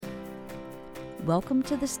Welcome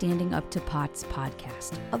to the Standing Up to Pots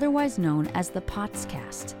podcast, otherwise known as the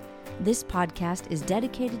Potscast. This podcast is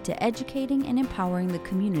dedicated to educating and empowering the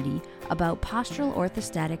community about postural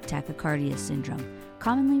orthostatic tachycardia syndrome,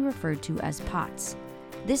 commonly referred to as POTS.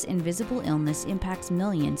 This invisible illness impacts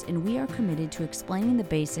millions, and we are committed to explaining the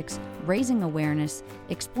basics, raising awareness,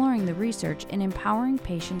 exploring the research, and empowering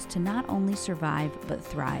patients to not only survive but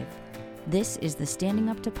thrive. This is the Standing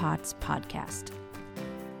Up to POTS podcast.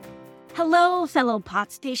 Hello, fellow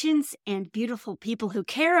POTS patients and beautiful people who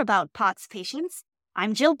care about POTS patients.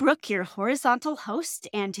 I'm Jill Brooke, your horizontal host,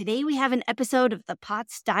 and today we have an episode of the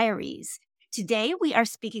POTS Diaries. Today we are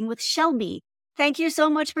speaking with Shelby. Thank you so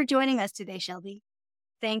much for joining us today, Shelby.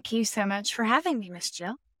 Thank you so much for having me, Miss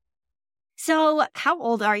Jill. So, how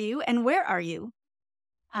old are you and where are you?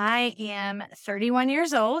 I am 31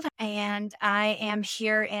 years old, and I am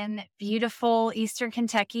here in beautiful Eastern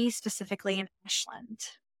Kentucky, specifically in Ashland.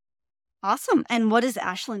 Awesome. And what is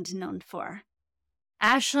Ashland known for?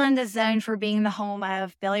 Ashland is known for being the home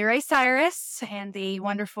of Billy Ray Cyrus and the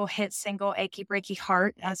wonderful hit single Achy Breaky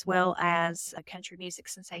Heart, as well as a country music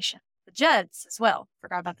sensation. The Judds as well.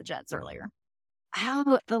 Forgot about the Judds earlier.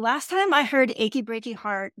 Oh, the last time I heard Achy Breaky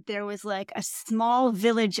Heart, there was like a small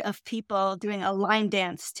village of people doing a line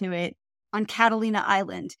dance to it on Catalina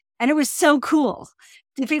Island. And it was so cool.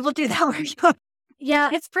 Did people do that where you?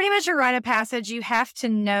 Yeah, it's pretty much a rite of passage. You have to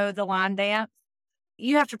know the line dance.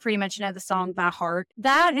 You have to pretty much know the song by heart.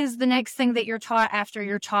 That is the next thing that you're taught after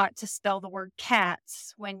you're taught to spell the word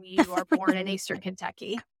cats when you are born in Eastern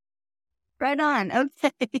Kentucky. Right on.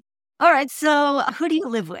 Okay. All right. So who do you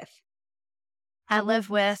live with? I live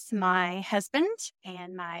with my husband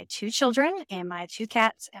and my 2 children and my 2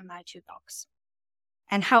 cats and my 2 dogs.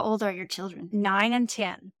 And how old are your children? 9 and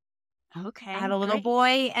 10. Okay. I have a little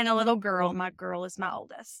boy and a little girl. My girl is my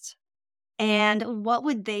oldest. And what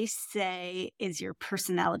would they say is your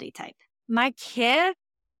personality type? My kid,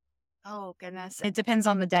 oh goodness, it depends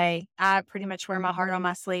on the day. I pretty much wear my heart on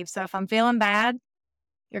my sleeve. So if I'm feeling bad,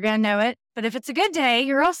 you're going to know it. But if it's a good day,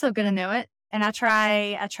 you're also going to know it. And I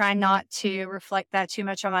try not to reflect that too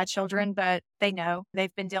much on my children, but they know.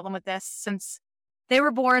 They've been dealing with this since they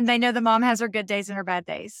were born. They know the mom has her good days and her bad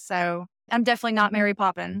days. So I'm definitely not Mary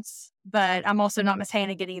Poppins, but I'm also not Miss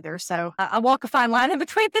Hannigan either. So I walk a fine line in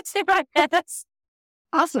between the two, I guess.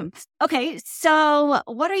 Awesome. Okay. So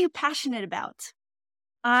what are you passionate about?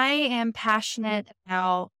 I am passionate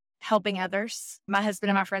about helping others. My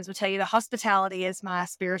husband and my friends would tell you that hospitality is my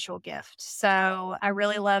spiritual gift. So I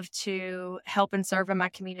really love to help and serve in my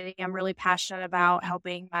community. I'm really passionate about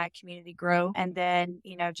helping my community grow and then,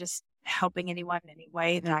 just helping anyone in any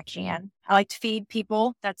way that I can. I like to feed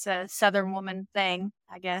people. That's a Southern woman thing,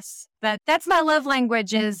 I guess. But that's my love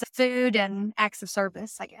language is food and acts of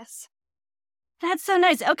service, I guess. That's so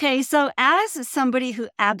nice. Okay. So as somebody who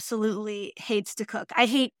absolutely hates to cook, I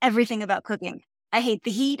hate everything about cooking. I hate the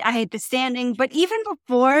heat. I hate the standing. But even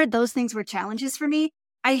before those things were challenges for me,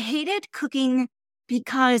 I hated cooking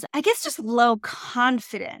because I guess just low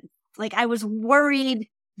confidence. Like I was worried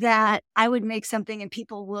that I would make something and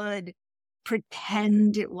people would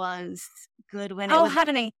pretend it was good when it was. Oh,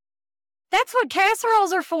 honey, that's what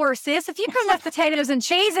casseroles are for, sis. If you put enough potatoes and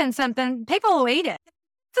cheese in something, people will eat it.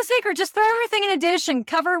 It's a secret. Just throw everything in a dish and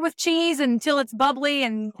cover it with cheese until it's bubbly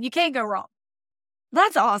and you can't go wrong.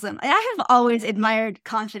 That's awesome. I have always admired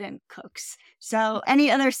confident cooks. So any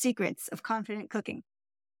other secrets of confident cooking?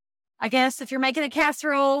 I guess if you're making a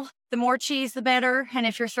casserole, the more cheese, the better. And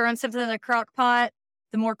if you're throwing something in a crock pot,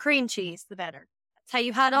 the more cream cheese, the better. That's how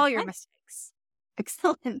you hide all your mistakes.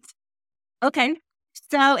 Excellent. Okay.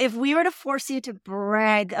 So if we were to force you to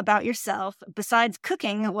brag about yourself, besides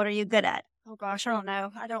cooking, what are you good at? Oh gosh, I don't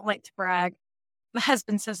know. I don't like to brag. My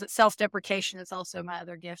husband says that self-deprecation is also my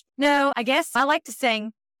other gift. No, I guess I like to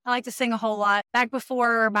sing. I like to sing a whole lot. Back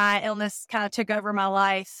before my illness kind of took over my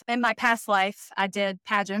life, in my past life, I did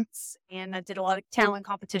pageants and I did a lot of talent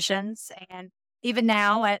competitions. And even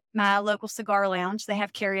now at my local cigar lounge, they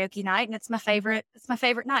have karaoke night and it's my favorite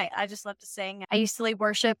night. I just love to sing. I used to lead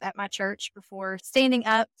worship at my church before standing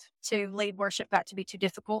up to lead worship got to be too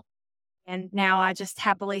difficult. And now I just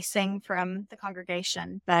happily sing from the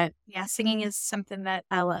congregation. But yeah, singing is something that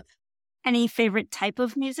I love. Any favorite type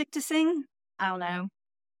of music to sing? I don't know.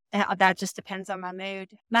 That just depends on my mood.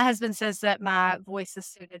 My husband says that my voice is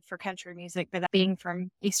suited for country music, but being from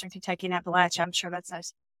Eastern Kentucky and Appalachia, I'm sure that's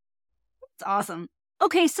nice. That's awesome.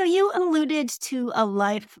 Okay, so you alluded to a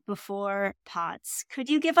life before POTS. Could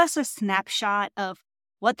you give us a snapshot of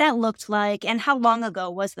what that looked like and how long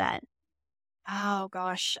ago was that? Oh,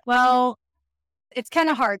 gosh. Well, it's kind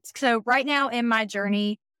of hard. So right now in my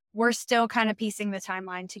journey, we're still kind of piecing the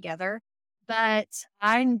timeline together. but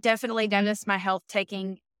I definitely noticed my health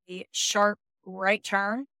taking a sharp right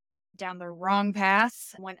turn down the wrong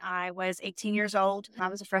path when I was 18 years old. I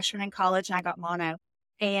was a freshman in college and I got mono.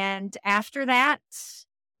 And after that,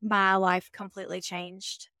 my life completely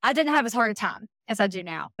changed. I didn't have as hard a time as I do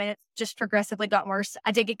now, but it just progressively got worse.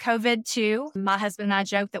 I did get COVID too. My husband and I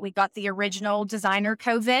joked that we got the original designer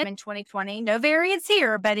COVID in 2020. No variants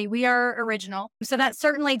here, Betty. We are original. So that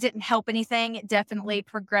certainly didn't help anything. It definitely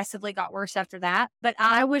progressively got worse after that. But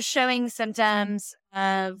I was showing symptoms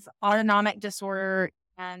of autonomic disorder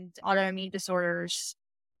and autoimmune disorders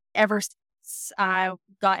ever since I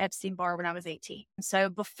got Epstein-Barr when I was 18. So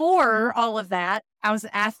before all of that, I was an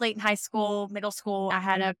athlete in high school, middle school. I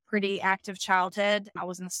had a pretty active childhood. I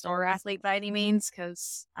wasn't a star athlete by any means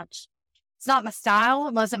because it's not my style.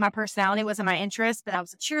 It wasn't my personality. It wasn't my interest, but I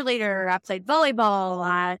was a cheerleader. I played volleyball.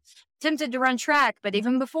 I attempted to run track, but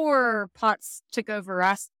even before POTS took over,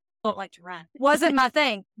 I don't like to run. It wasn't my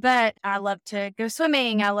thing, but I love to go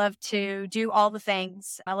swimming. I love to do all the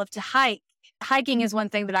things. I love to hike. Hiking is one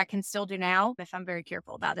thing that I can still do now if I'm very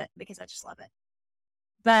careful about it because I just love it.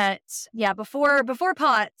 But yeah, before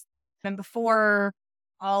POTS and before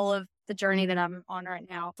all of the journey that I'm on right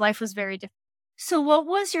now, life was very different. So what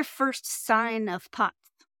was your first sign of POTS?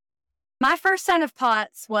 My first sign of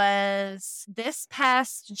POTS was this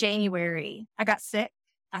past January. I got sick.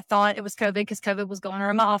 I thought it was COVID because COVID was going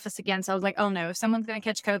around my office again. So I was like, oh no, if someone's going to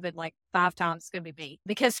catch COVID like 5 times, it's going to be me.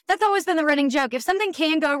 Because that's always been the running joke. If something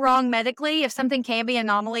can go wrong medically, if something can be an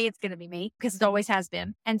anomaly, it's going to be me because it always has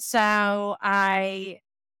been. And so I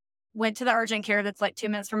went to the urgent care that's like 2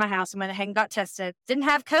 minutes from my house and went ahead and got tested. Didn't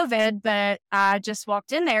have COVID, but I just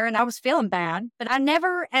walked in there and I was feeling bad. But I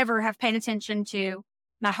never, ever have paid attention to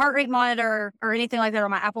my heart rate monitor or anything like that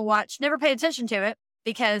on my Apple Watch. Never paid attention to it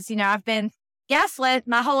because, I've been gaslit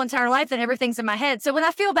my whole entire life that everything's in my head. So when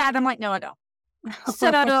I feel bad, I'm like, no, I don't.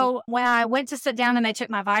 So when I went to sit down and they took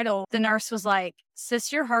my vital, the nurse was like,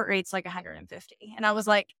 sis, your heart rate's like 150. And I was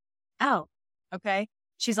like, oh, okay.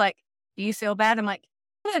 She's like, do you feel bad? I'm like,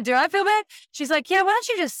 do I feel bad? She's like, yeah, why don't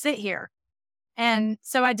you just sit here? And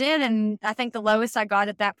so I did. And I think the lowest I got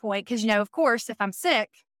at that point, because, of course, if I'm sick,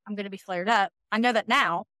 I'm going to be flared up. I know that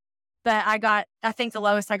now, but I think the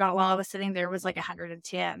lowest I got while I was sitting there was like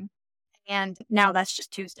 110. And now that's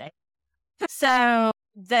just Tuesday. So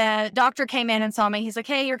the doctor came in and saw me. He's like,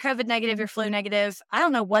 hey, you're COVID negative, you're flu negative. I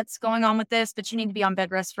don't know what's going on with this, but you need to be on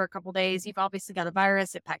bed rest for a couple of days. You've obviously got a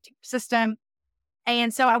virus impacting your system.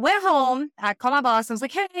 And so I went home. I called my boss. I was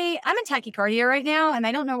like, hey, I'm in tachycardia right now, and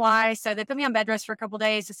I don't know why. So they put me on bed rest for a couple of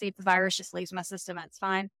days to see if the virus just leaves my system. That's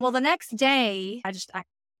fine. Well, the next day, I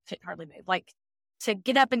couldn't hardly move. Like, to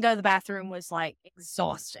get up and go to the bathroom was like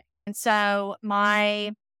exhausting. And so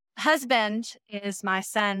my husband is my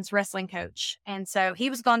son's wrestling coach. And so he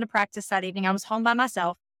was gone to practice that evening. I was home by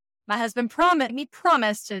myself. My husband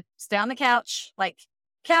promised to stay on the couch, like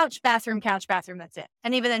couch, bathroom, that's it.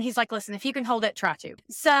 And even then he's like, listen, if you can hold it, try to.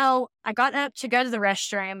 So I got up to go to the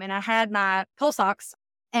restroom and I had my pulse ox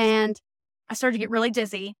and I started to get really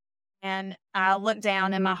dizzy. And I looked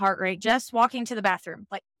down and my heart rate just walking to the bathroom,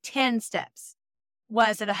 like 10 steps,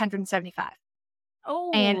 was at 175.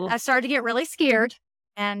 Oh. And I started to get really scared.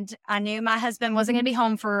 And I knew my husband wasn't going to be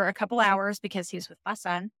home for a couple hours because he was with my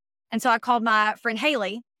son. And so I called my friend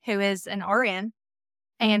Haley, who is an RN,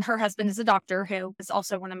 and her husband is a doctor who is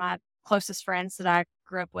also one of my closest friends that I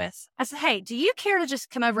grew up with. I said, hey, do you care to just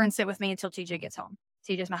come over and sit with me until TJ gets home?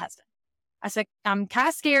 TJ's my husband. I said, I'm kind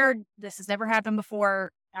of scared. This has never happened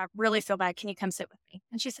before. I really feel bad. Can you come sit with me?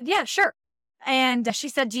 And she said, yeah, sure. And she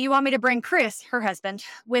said, do you want me to bring Chris, her husband,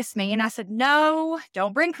 with me? And I said, no,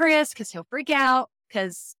 don't bring Chris because he'll freak out.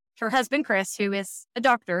 Because her husband, Chris, who is a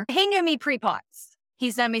doctor, he knew me pre-POTS.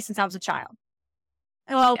 He's known me since I was a child.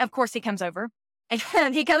 Well, of course, he comes over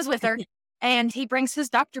and he comes with her and he brings his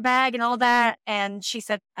doctor bag and all that. And she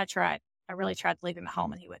said, I really tried to leave him at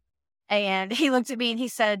home and he would. And he looked at me and he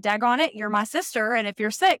said, daggone it, you're my sister. And if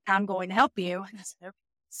you're sick, I'm going to help you. And I said, okay.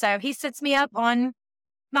 So he sits me up on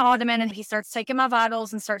my ottoman and he starts taking my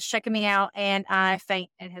vitals and starts checking me out. And I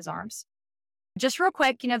faint in his arms. Just real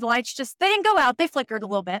quick, the lights they didn't go out. They flickered a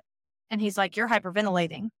little bit. And he's like, you're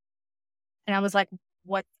hyperventilating. And I was like,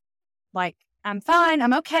 what? Like, I'm fine.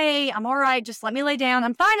 I'm okay. I'm all right. Just let me lay down.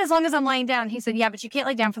 I'm fine as long as I'm laying down. He said, yeah, but you can't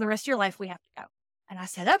lay down for the rest of your life. We have to go. And I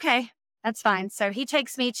said, okay, that's fine. So he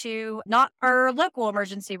takes me to not our local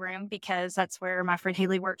emergency room because that's where my friend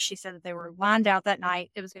Haley works. She said that they were lined out that night.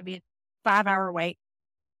 It was going to be a 5-hour wait.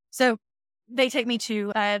 So they take me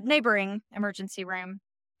to a neighboring emergency room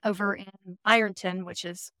over in Ironton, which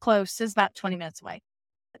is close, is about 20 minutes away.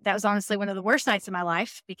 that was honestly one of the worst nights of my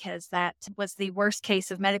life, because that was the worst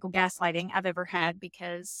case of medical gaslighting I've ever had,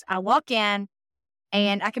 because I walk in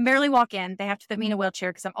and I can barely walk in. They have to put me in a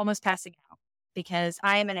wheelchair because I'm almost passing out, because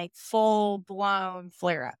I am in a full-blown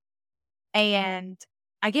flare-up. And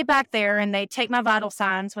I get back there and they take my vital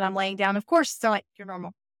signs when I'm laying down. Of course, they're like, you're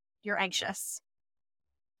normal. You're anxious.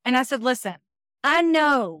 And I said, listen, I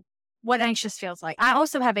know what anxious feels like. I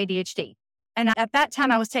also have ADHD. And at that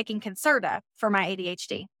time, I was taking Concerta for my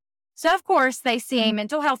ADHD. So, of course, they see a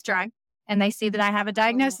mental health drug and they see that I have a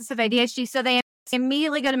diagnosis of ADHD. So they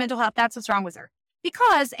immediately go to mental health. That's what's wrong with her.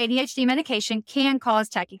 Because ADHD medication can cause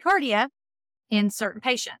tachycardia in certain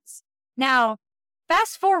patients. Now,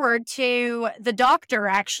 fast forward to the doctor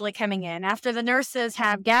actually coming in after the nurses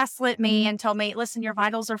have gaslit me and told me, listen, your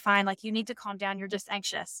vitals are fine. Like, you need to calm down. You're just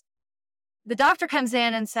anxious. The doctor comes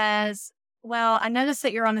in and says, well, I noticed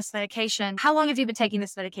that you're on this medication. How long have you been taking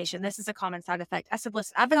this medication? This is a common side effect. I said,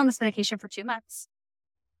 listen, I've been on this medication for 2 months.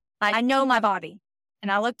 I know my body.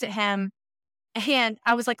 And I looked at him and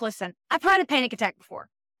I was like, listen, I've had a panic attack before.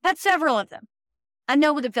 Had several of them. I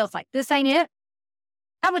know what it feels like. This ain't it.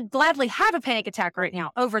 I would gladly have a panic attack right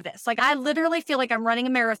now over this. Like, I literally feel like I'm running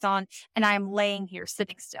a marathon and I am laying here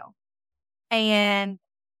sitting still. And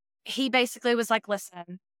he basically was like,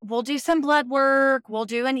 listen, we'll do some blood work. We'll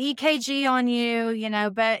do an EKG on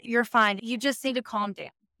you, but you're fine. You just need to calm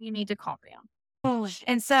down. You need to calm down.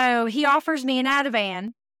 And so he offers me an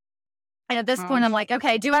Ativan. And at this point, I'm like,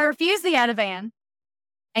 okay, do I refuse the Ativan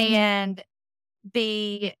and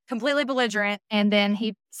be completely belligerent, and then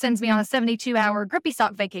he sends me on a 72-hour grippy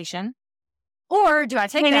sock vacation? Or do I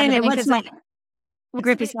take that? Wait, what's my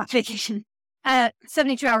grippy sock vacation?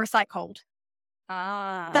 72-hour psych hold.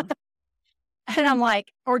 And I'm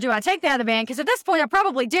like, or do I take the Ativan? Because at this point, I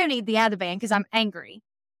probably do need the Ativan because I'm angry.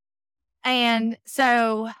 And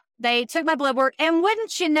so they took my blood work, and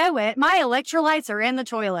wouldn't you know it, my electrolytes are in the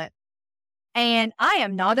toilet. And I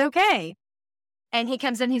am not okay. And he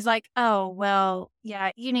comes in, he's like, oh, well,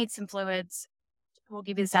 yeah, you need some fluids. We'll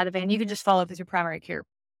give you this Ativan. You can just follow up with your primary care.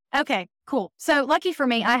 Okay, cool. So lucky for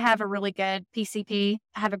me, I have a really good PCP.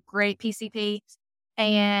 I have a great PCP.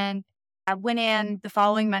 And I went in the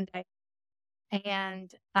following Monday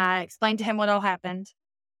and I explained to him what all happened.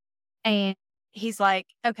 And he's like,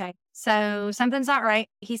 okay, so something's not right.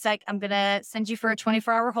 He's like, I'm going to send you for a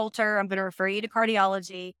 24-hour Holter. I'm going to refer you to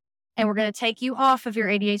cardiology. And we're going to take you off of your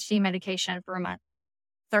ADHD medication for a month,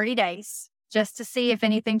 30 days, just to see if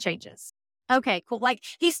anything changes. Okay, cool. Like,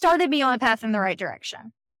 he started me on a path in the right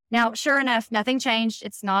direction. Now, sure enough, nothing changed.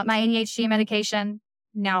 It's not my ADHD medication.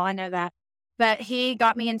 No, I know that. But he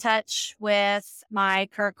got me in touch with my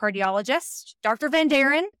current cardiologist, Dr. Van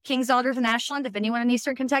Daren, King's Daughter of Ashland. If anyone in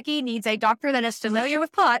Eastern Kentucky needs a doctor that is familiar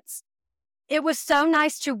with POTS, it was so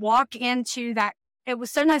nice to walk into that. It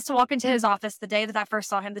was so nice to walk into his office the day that I first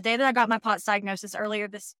saw him, the day that I got my POTS diagnosis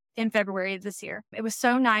in February of this year. It was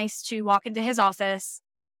so nice to walk into his office,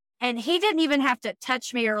 and he didn't even have to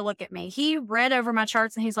touch me or look at me. He read over my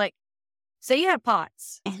charts and he's like, so you have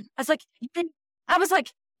POTS. I was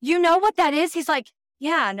like, you know what that is? He's like,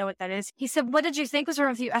 yeah, I know what that is. He said, what did you think was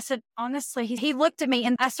wrong with you? I said, honestly, he looked at me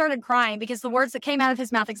and I started crying because the words that came out of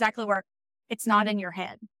his mouth exactly were, it's not in your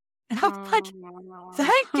head. And I was like,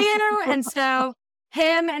 thank you. And so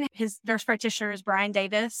him and his nurse practitioner is Brian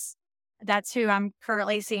Davis. That's who I'm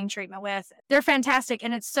currently seeing treatment with. They're fantastic.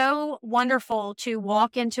 And it's so wonderful to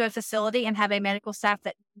walk into a facility and have a medical staff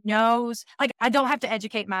that knows, like, I don't have to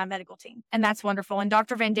educate my medical team. And that's wonderful. And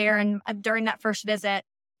Dr. Van Daren, during that first visit,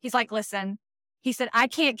 he's like, listen, he said, I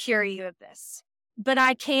can't cure you of this, but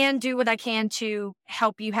I can do what I can to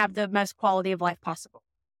help you have the most quality of life possible.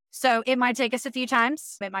 So it might take us a few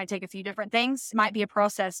times. It might take a few different things. It might be a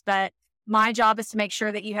process, but my job is to make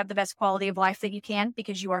sure that you have the best quality of life that you can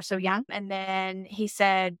because you are so young. And then he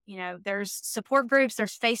said, there's support groups,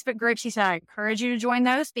 there's Facebook groups. He said, I encourage you to join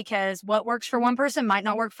those because what works for one person might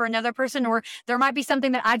not work for another person, or there might be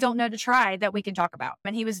something that I don't know to try that we can talk about.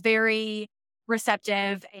 And he was very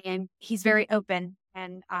receptive and he's very open.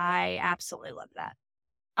 And I absolutely love that.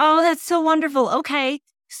 Oh, that's so wonderful. Okay.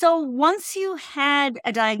 So once you had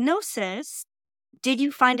a diagnosis, did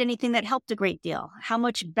you find anything that helped a great deal? How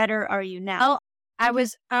much better are you now? Well, I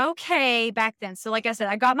was okay back then. So like I said,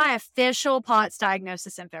 I got my official POTS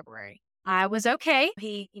diagnosis in February. I was okay.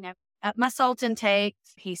 He, upped my salt intake.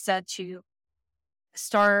 He said to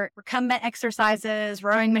start recumbent exercises,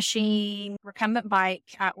 rowing machine, recumbent bike.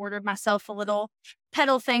 I ordered myself a little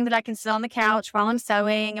pedal thing that I can sit on the couch while I'm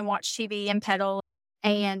sewing and watch TV and pedal.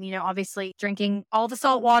 And, obviously drinking all the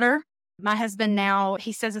salt water. My husband now,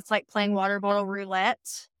 he says it's like playing water bottle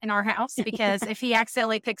roulette in our house because if he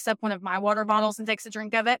accidentally picks up one of my water bottles and takes a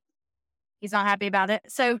drink of it, he's not happy about it.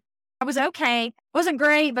 So I was okay. It wasn't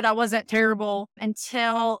great, but I wasn't terrible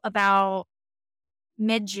until about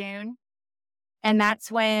mid-June. And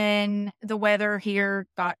that's when the weather here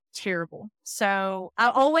got terrible. So I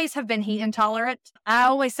always have been heat intolerant. I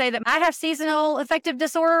always say that I have seasonal affective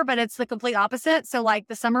disorder, but it's the complete opposite. So like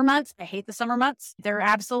the summer months, I hate the summer months. They're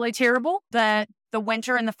absolutely terrible. But the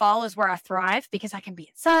winter and the fall is where I thrive because I can be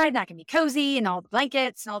inside and I can be cozy and all the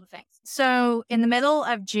blankets and all the things. So in the middle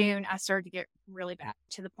of June, I started to get really bad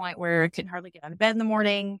to the point where I couldn't hardly get out of bed in the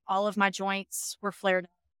morning. All of my joints were flared up.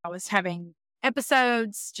 I was having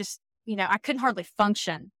episodes, just I couldn't hardly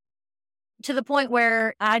function to the point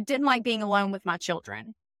where I didn't like being alone with my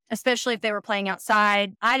children, especially if they were playing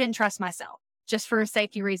outside. I didn't trust myself just for a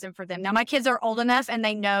safety reason for them. Now, my kids are old enough and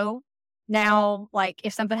they know now, like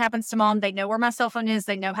if something happens to mom, they know where my cell phone is.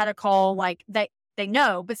 They know how to call, like they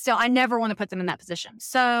know, but still, I never want to put them in that position.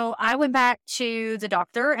 So I went back to the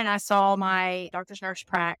doctor and I saw my doctor's nurse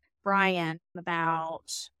prac, Brian,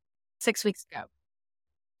 about 6 weeks ago.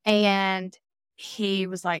 And he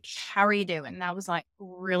was like, how are you doing? And I was like,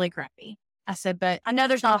 really crappy. I said, but I know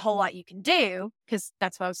there's not a whole lot you can do because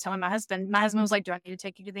that's what I was telling my husband. My husband was like, do I need to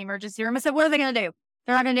take you to the emergency room? I said, what are they going to do?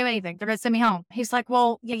 They're not going to do anything. They're going to send me home. He's like,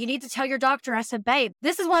 well, yeah, you need to tell your doctor. I said, babe,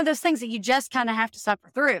 this is one of those things that you just kind of have to suffer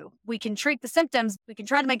through. We can treat the symptoms. We can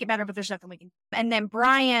try to make it better, but there's nothing we can. And then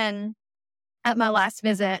Brian, at my last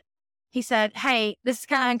visit, he said, hey, this is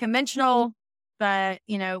kind of unconventional, but,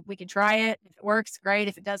 we can try it. If it works, great.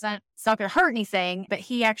 If it doesn't, it's not going to hurt anything. But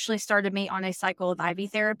he actually started me on a cycle of IV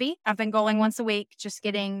therapy. I've been going once a week, just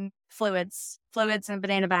getting fluids in a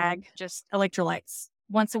banana bag, just electrolytes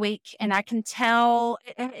once a week. And I can tell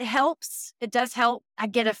it helps. It does help. I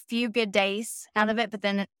get a few good days out of it, but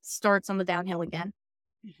then it starts on the downhill again.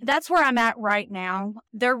 That's where I'm at right now.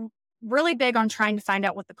 They're really big on trying to find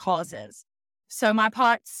out what the cause is. So my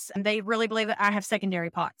POTS, they really believe that I have secondary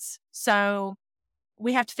POTS. So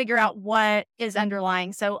we have to figure out what is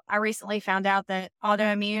underlying. So I recently found out that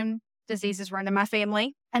autoimmune diseases run in my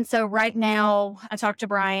family. And so right now I talked to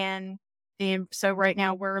Brian. And so right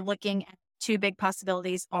now we're looking at two big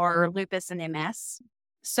possibilities are lupus and MS.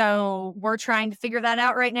 So we're trying to figure that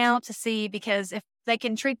out right now to see, because if they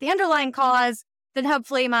can treat the underlying cause, then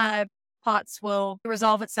hopefully my POTS will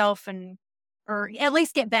resolve itself or at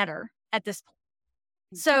least get better at this point.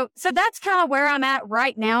 So that's kind of where I'm at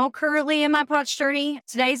right now, currently in my POTS journey.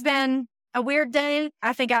 Today's been a weird day.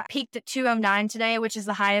 I think I peaked at 209 today, which is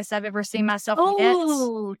the highest I've ever seen myself hit.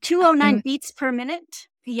 Oh, 209 beats per minute?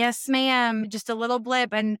 Yes, ma'am. Just a little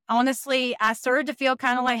blip. And honestly, I started to feel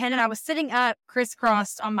kind of lightheaded. I was sitting up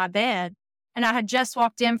crisscrossed on my bed and I had just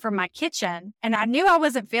walked in from my kitchen and I knew I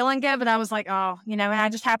wasn't feeling good, but I was like, and I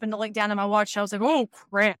just happened to look down at my watch. I was like, oh,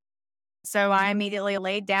 crap. So I immediately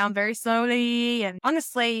laid down very slowly. And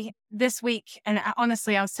honestly, this week, I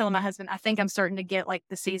was telling my husband, I think I'm starting to get like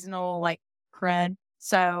the seasonal crud.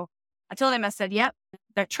 So I told him, I said, yep,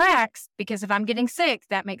 that tracks, because if I'm getting sick,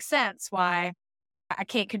 that makes sense why I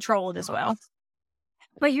can't control it as well.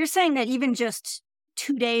 But you're saying that even just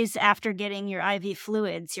 2 days after getting your IV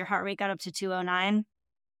fluids, your heart rate got up to 209?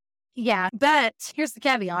 Yeah, but here's the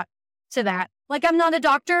caveat to that. I'm not a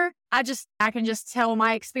doctor. I can just tell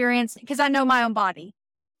my experience because I know my own body.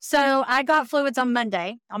 So I got fluids on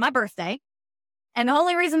Monday, on my birthday. And the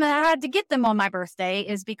only reason that I had to get them on my birthday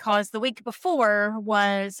is because the week before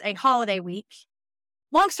was a holiday week.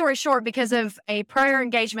 Long story short, because of a prior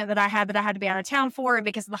engagement that I had to be out of town for, and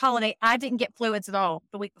because of the holiday, I didn't get fluids at all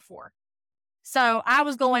the week before. So I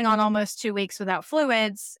was going on almost 2 weeks without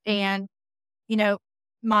fluids. And,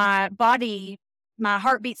 my body, my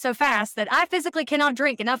heart beats so fast that I physically cannot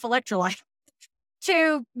drink enough electrolyte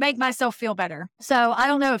to make myself feel better. So I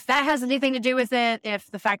don't know if that has anything to do with it, if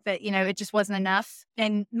the fact that, it just wasn't enough.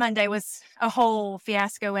 And Monday was a whole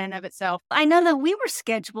fiasco in and of itself. I know that we were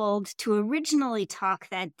scheduled to originally talk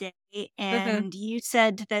that day, and you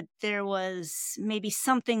said that there was maybe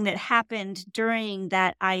something that happened during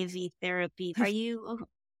that IV therapy. Are you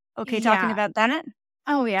okay talking about that?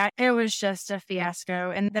 Oh, yeah. It was just a fiasco.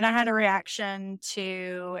 And then I had a reaction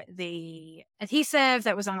to the adhesive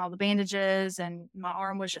that was on all the bandages, and my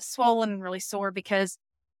arm was just swollen and really sore because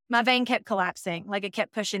my vein kept collapsing. It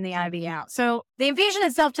kept pushing the IV out. So the infusion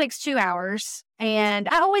itself takes 2 hours. And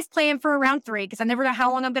I always plan for around 3 because I never know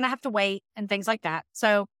how long I'm going to have to wait and things like that.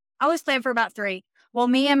 So I always plan for about 3. Well,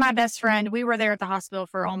 me and my best friend, we were there at the hospital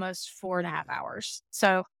for almost 4.5 hours.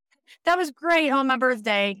 So that was great on my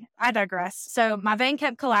birthday. I digress. So my vein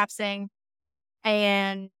kept collapsing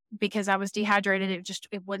and because I was dehydrated.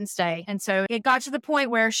 It wouldn't stay. And so it got to the point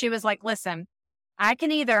where she was like, listen, I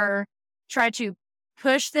can either try to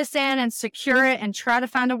push this in and secure it and try to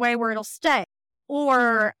find a way where it'll stay,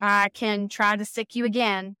 or I can try to stick you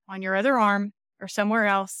again on your other arm or somewhere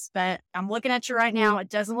else. But I'm looking at you right now. It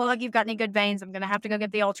doesn't look like you've got any good veins. I'm going to have to go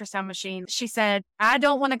get the ultrasound machine. She said, I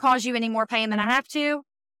don't want to cause you any more pain than I have to.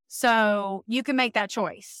 So you can make that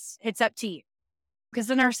choice. It's up to you. Because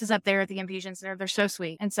the nurses up there at the infusion center, they're so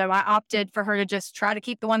sweet. And so I opted for her to just try to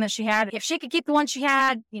keep the one that she had. If she could keep the one she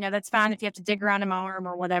had, that's fine if you have to dig around in my arm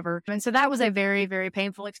or whatever. And so that was a very, very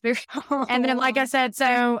painful experience. And then, like I said,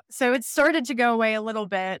 so it started to go away a little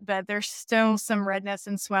bit, but there's still some redness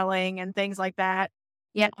and swelling and things like that.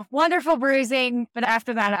 Yeah, wonderful bruising. But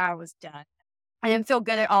after that, I was done. I didn't feel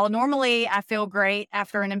good at all. Normally, I feel great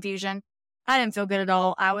after an infusion. I didn't feel good at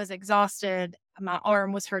all. I was exhausted. My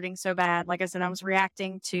arm was hurting so bad. Like I said, I was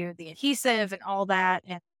reacting to the adhesive and all that.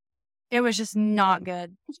 And it was just not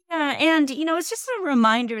good. Yeah. And, it's just a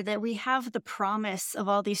reminder that we have the promise of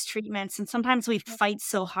all these treatments. And sometimes we fight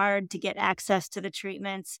so hard to get access to the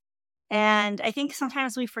treatments. And I think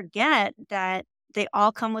sometimes we forget that they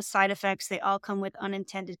all come with side effects. They all come with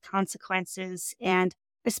unintended consequences. And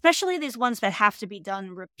especially these ones that have to be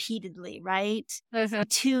done repeatedly, right?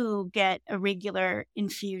 To get a regular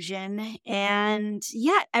infusion. And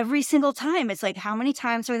yeah, every single time, it's like, how many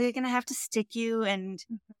times are they going to have to stick you? And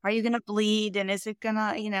are you going to bleed? And is it going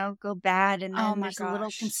to, go bad? And then there's a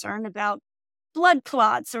little concern about blood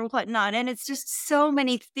clots or whatnot. And it's just so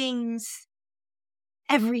many things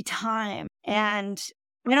every time. And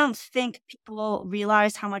I don't think people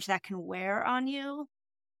realize how much that can wear on you.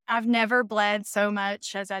 I've never bled so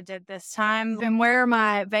much as I did this time. And where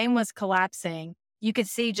my vein was collapsing, you could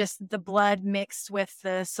see just the blood mixed with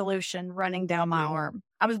the solution running down my arm.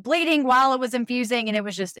 I was bleeding while it was infusing, and it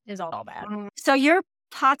was all bad. So your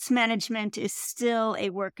POTS management is still a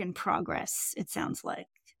work in progress, it sounds like.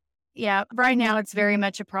 Yeah, right now it's very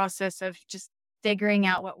much a process of just figuring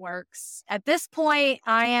out what works. At this point,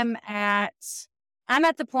 I'm at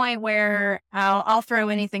the point where I'll throw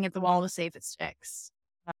anything at the wall to see if it sticks.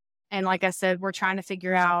 And like I said, we're trying to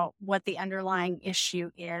figure out what the underlying issue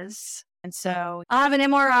is. And so I'll have an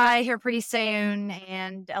MRI here pretty soon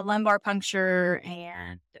and a lumbar puncture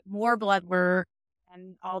and more blood work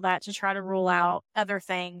and all that to try to rule out other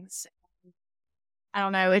things. I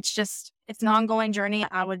don't know. It's an ongoing journey.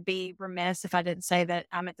 I would be remiss if I didn't say that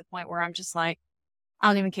I'm at the point where I'm just like, I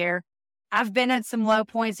don't even care. I've been at some low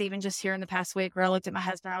points, even just here in the past week, where I looked at my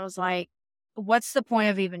husband. I was like, what's the point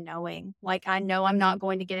of even knowing? Like, I know I'm not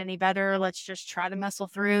going to get any better. Let's just try to muscle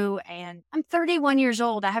through. And I'm 31 years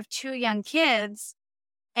old. I have 2 young kids.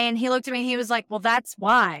 And he looked at me and he was like, well, that's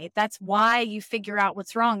why. That's why you figure out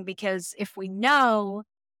what's wrong. Because if we know,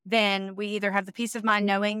 then we either have the peace of mind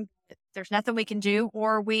knowing that there's nothing we can do,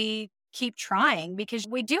 or we keep trying because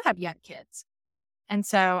we do have young kids. And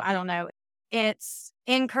so I don't know. It's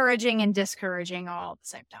encouraging and discouraging all at the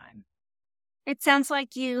same time. It sounds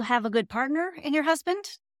like you have a good partner in your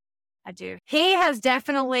husband. I do. He has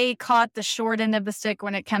definitely caught the short end of the stick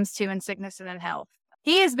when it comes to in sickness and in health.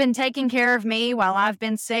 He has been taking care of me while I've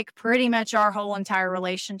been sick pretty much our whole entire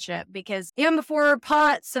relationship, because even before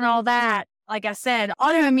POTS and all that, like I said,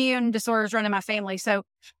 autoimmune disorders run in my family. So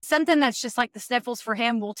something that's just like the sniffles for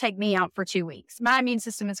him will take me out for 2 weeks. My immune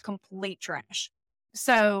system is complete trash.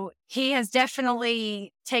 So he has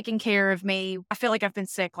definitely taken care of me. I feel like I've been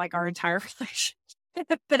sick like our entire relationship.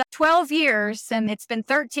 But 12 years, and it's been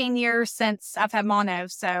 13 years since I've had mono.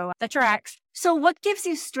 So that tracks. So what gives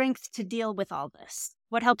you strength to deal with all this?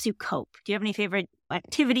 What helps you cope? Do you have any favorite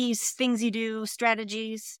activities, things you do,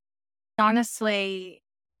 strategies? Honestly,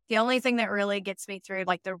 the only thing that really gets me through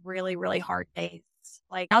like the really, really hard days,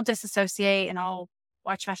 like I'll disassociate and I'll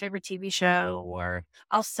watch my favorite TV show, or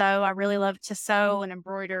I'll sew. I really love to sew and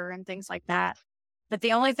embroider and things like that. But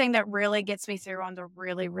the only thing that really gets me through on the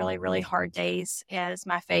really, really, really hard days is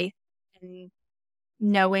my faith, and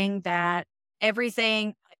knowing that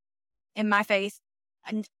everything in my faith,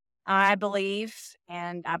 and I believe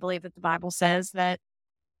that the Bible says that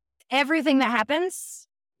everything that happens,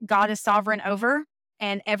 God is sovereign over,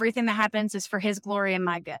 and everything that happens is for his glory and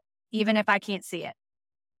my good, even if I can't see it.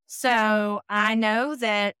 So I know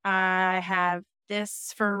that I have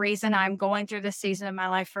this for a reason. I'm going through this season of my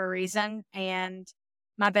life for a reason. And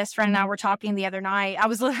my best friend and I were talking the other night. I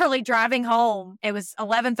was literally driving home. It was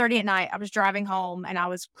 11:30 at night. I was driving home and I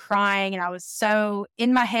was crying, and I was so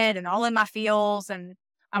in my head and all in my feels, and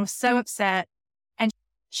I was so upset. And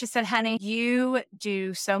she said, honey, you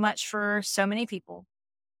do so much for so many people.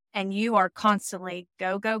 and you are constantly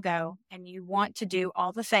go, go, go, and you want to do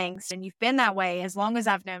all the things, and you've been that way as long as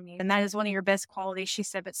I've known you, and that is one of your best qualities. She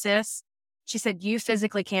said, but sis, she said, you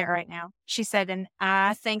physically can't right now. She said, and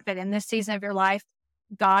I think that in this season of your life,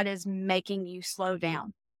 God is making you slow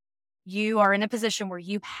down. You are in a position where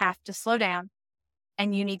you have to slow down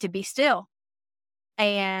and you need to be still.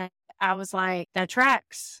 And I was like, that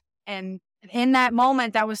tracks. And in that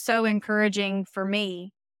moment, that was so encouraging for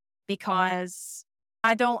me because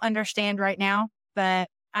I don't understand right now, but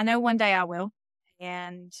I know one day I will.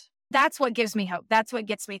 And that's what gives me hope. That's what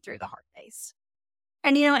gets me through the hard days.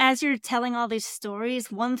 And, as you're telling all these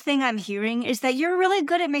stories, one thing I'm hearing is that you're really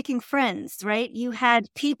good at making friends, right? You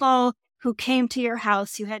had people who came to your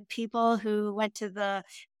house. You had people who went to the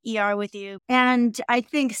ER with you. And I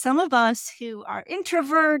think some of us who are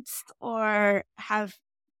introverts or have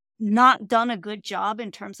not done a good job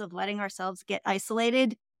in terms of letting ourselves get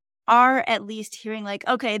isolated are at least hearing like,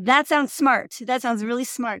 okay, that sounds smart. That sounds really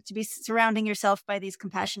smart to be surrounding yourself by these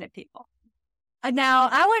compassionate people. Now,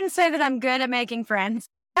 I wouldn't say that I'm good at making friends.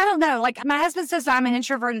 I don't know. Like my husband says I'm an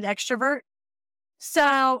introverted extrovert.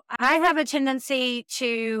 So I have a tendency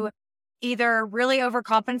to either really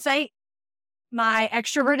overcompensate my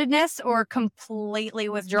extrovertedness or completely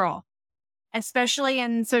withdraw, especially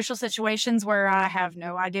in social situations where I have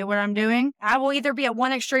no idea what I'm doing. I will either be at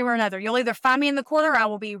one extreme or another. You'll either find me in the corner or I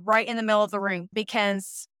will be right in the middle of the room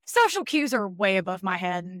because social cues are way above my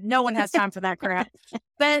head. No one has time for that crap.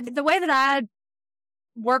 But the way that I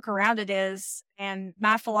work around it is, and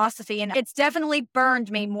my philosophy, and it's definitely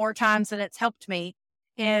burned me more times than it's helped me,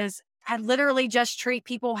 is I literally just treat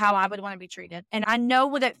people how I would want to be treated. And I know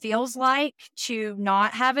what it feels like to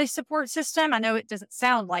not have a support system. I know it doesn't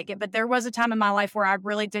sound like it, but there was a time in my life where I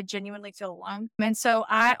really did genuinely feel alone. And so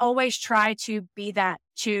I always try to be that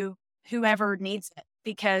to whoever needs it,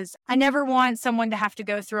 because I never want someone to have to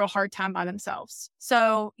go through a hard time by themselves.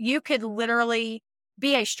 So you could literally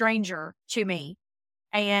be a stranger to me,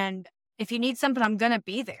 and if you need something, I'm going to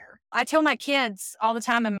be there. I tell my kids all the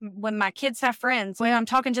time, and when my kids have friends, when I'm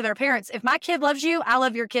talking to their parents, if my kid loves you, I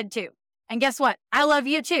love your kid too. And guess what? I love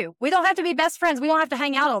you too. We don't have to be best friends. We don't have to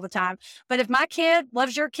hang out all the time. But if my kid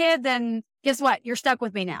loves your kid, then guess what? You're stuck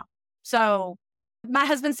with me now. So my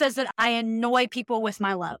husband says that I annoy people with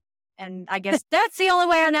my love. And I guess that's the only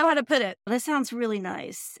way I know how to put it. That sounds really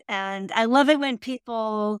nice. And I love it when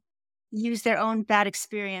people use their own bad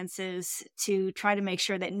experiences to try to make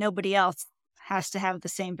sure that nobody else has to have the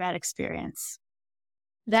same bad experience.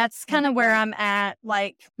 That's kind of where I'm at.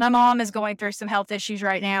 Like my mom is going through some health issues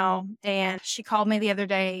right now. And she called me the other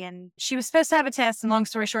day and she was supposed to have a test. And long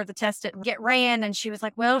story short, the test didn't get ran. And she was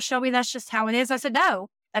like, well, Shelby, that's just how it is. I said, no,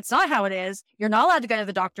 that's not how it is. You're not allowed to go to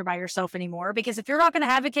the doctor by yourself anymore, because if you're not going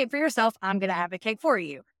to advocate for yourself, I'm going to advocate for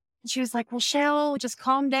you. And she was like, well, Shell, just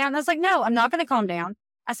calm down. And I was like, no, I'm not going to calm down.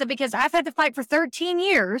 I said, because I've had to fight for 13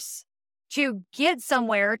 years to get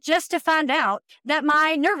somewhere just to find out that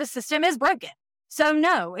my nervous system is broken. So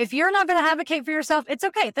no, if you're not going to advocate for yourself, it's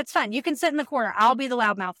okay. That's fine. You can sit in the corner. I'll be the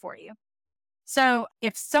loudmouth for you. So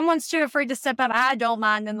if someone's too afraid to step up, I don't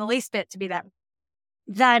mind in the least bit to be that.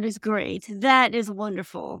 That is great. That is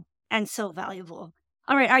wonderful and so valuable.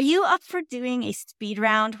 All right. Are you up for doing a speed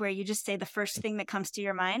round where you just say the first thing that comes to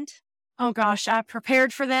your mind? Oh gosh, I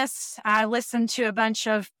prepared for this. I listened to a bunch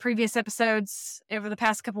of previous episodes over the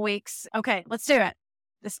past couple weeks. Okay, let's do it.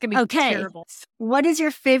 This is going to be terrible. What is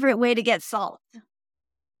your favorite way to get salt?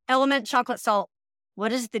 Element chocolate salt.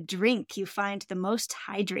 What is the drink you find the most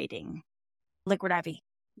hydrating? Liquid IV.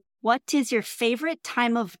 What is your favorite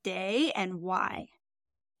time of day and why?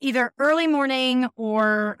 Either early morning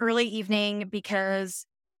or early evening, because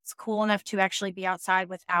it's cool enough to actually be outside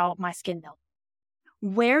without my skin melting.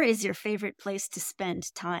 Where is your favorite place to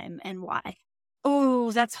spend time and why? Oh,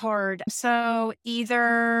 that's hard. So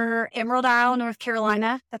either Emerald Isle, North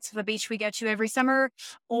Carolina, that's the beach we go to every summer,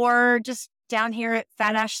 or just down here at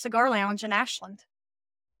Fat Ash Cigar Lounge in Ashland.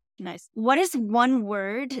 Nice. What is one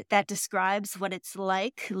word that describes what it's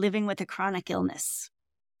like living with a chronic illness?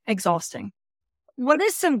 Exhausting. What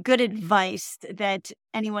is some good advice that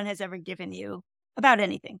anyone has ever given you about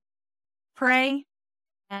anything? Pray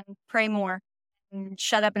and pray more. And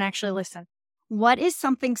shut up and actually listen. What is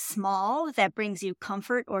something small that brings you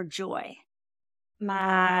comfort or joy?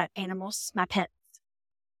 My animals, my pets.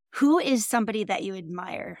 Who is somebody that you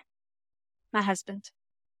admire? My husband.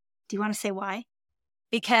 Do you want to say why?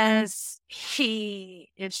 Because he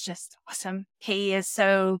is just awesome. He is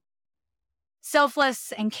so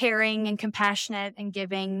selfless and caring and compassionate and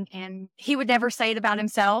giving. And he would never say it about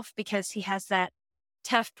himself because he has that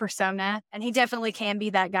tough persona. And he definitely can be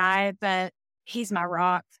that guy, but he's my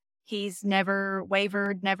rock. He's never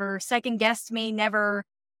wavered, never second-guessed me, never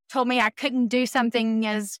told me I couldn't do something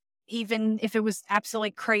even if it was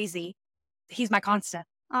absolutely crazy. He's my constant.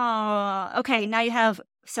 Oh, okay. Now you have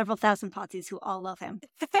several thousand Potsies who all love him.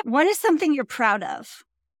 What is something you're proud of?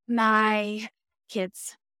 My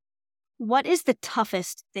kids. What is the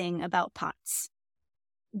toughest thing about Pots?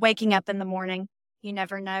 Waking up in the morning. You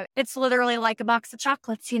never know. It's literally like a box of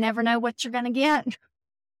chocolates. You never know what you're going to get.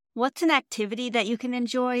 What's an activity that you can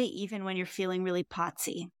enjoy even when you're feeling really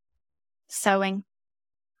potsy? Sewing.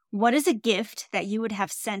 What is a gift that you would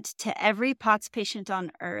have sent to every POTS patient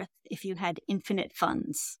on Earth if you had infinite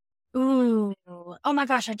funds? Ooh. Oh my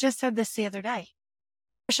gosh, I just said this the other day.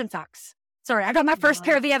 Cushion socks. Sorry, I got my first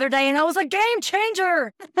pair the other day and I was a game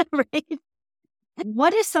changer. Right?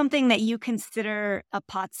 What is something that you consider a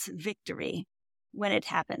POTS victory when it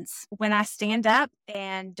happens? When I stand up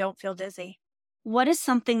and don't feel dizzy. What is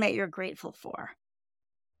something that you're grateful for?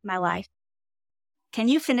 My life. Can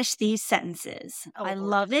you finish these sentences? Oh, I Lord.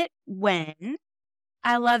 love it when...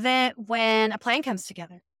 I love it when a plan comes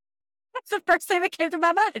together. That's the first thing that came to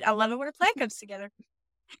my mind. I love it when a plan comes together.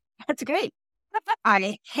 That's great.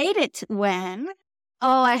 I hate it when...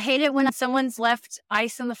 Oh, I hate it when someone's left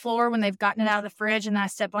ice on the floor when they've gotten it out of the fridge and I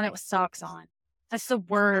step on it with socks on. That's the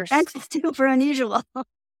worst. That's super unusual.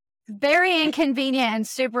 Very inconvenient and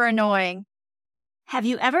super annoying. Have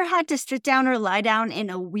you ever had to sit down or lie down in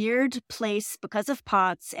a weird place because of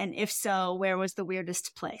POTS? And if so, where was the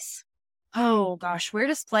weirdest place? Oh, gosh.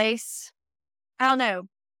 Weirdest place? I don't know.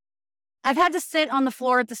 I've had to sit on the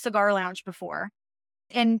floor at the cigar lounge before.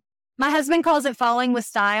 And my husband calls it falling with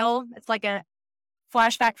style. It's like a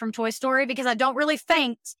flashback from Toy Story because I don't really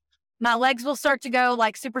faint. My legs will start to go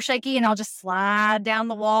like super shaky and I'll just slide down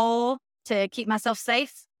the wall to keep myself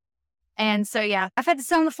safe. And so, yeah, I've had to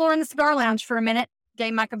sit on the floor in the cigar lounge for a minute,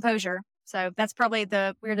 gain my composure. So that's probably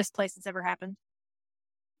the weirdest place that's ever happened.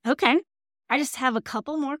 Okay. I just have a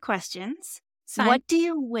couple more questions. Fine. What do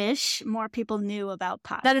you wish more people knew about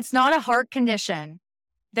POTS? That it's not a heart condition.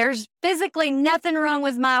 There's physically nothing wrong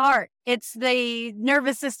with my heart. It's the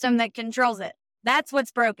nervous system that controls it. That's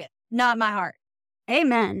what's broken, not my heart.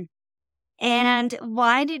 Amen. And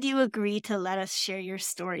why did you agree to let us share your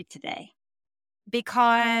story today?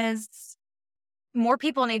 Because more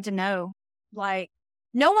people need to know. Like,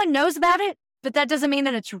 no one knows about it, but that doesn't mean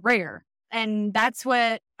that it's rare. And that's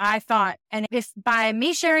what I thought. And if by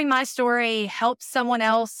me sharing my story helps someone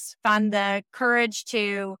else find the courage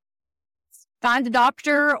to find a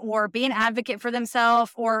doctor or be an advocate for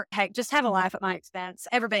themselves or, heck, just have a laugh at my expense.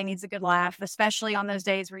 Everybody needs a good laugh, especially on those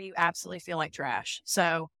days where you absolutely feel like trash.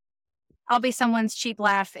 So I'll be someone's cheap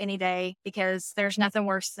laugh any day because there's nothing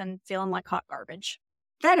worse than feeling like hot garbage.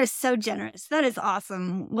 That is so generous. That is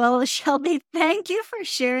awesome. Well, Shelby, thank you for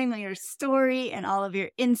sharing your story and all of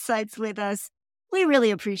your insights with us. We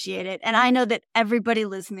really appreciate it. And I know that everybody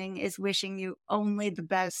listening is wishing you only the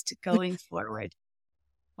best going forward.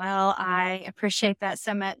 Well, I appreciate that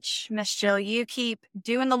so much, Miss Jill. You keep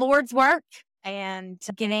doing the Lord's work and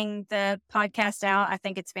getting the podcast out. I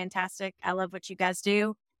think it's fantastic. I love what you guys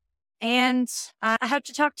do. And I hope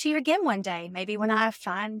to talk to you again one day, maybe when I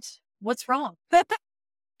find what's wrong.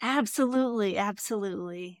 Absolutely.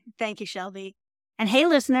 Absolutely. Thank you, Shelby. And hey,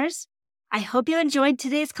 listeners, I hope you enjoyed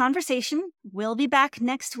today's conversation. We'll be back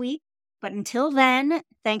next week. But until then,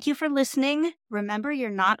 thank you for listening. Remember, you're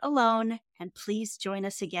not alone, and please join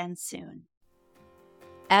us again soon.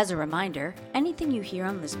 As a reminder, anything you hear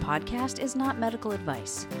on this podcast is not medical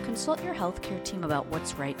advice. Consult your healthcare team about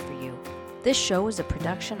what's right for you. This show is a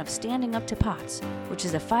production of Standing Up to POTS, which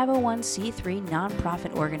is a 501c3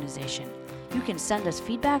 nonprofit organization. You can send us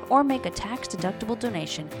feedback or make a tax-deductible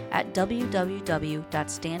donation at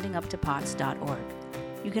www.standinguptopots.org.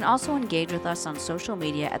 You can also engage with us on social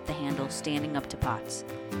media at the handle Standing Up to POTS.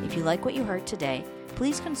 If you like what you heard today,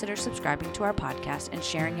 please consider subscribing to our podcast and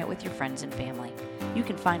sharing it with your friends and family. You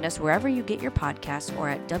can find us wherever you get your podcasts or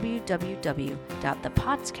at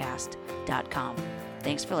www.thepotscast.com.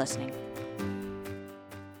 Thanks for listening.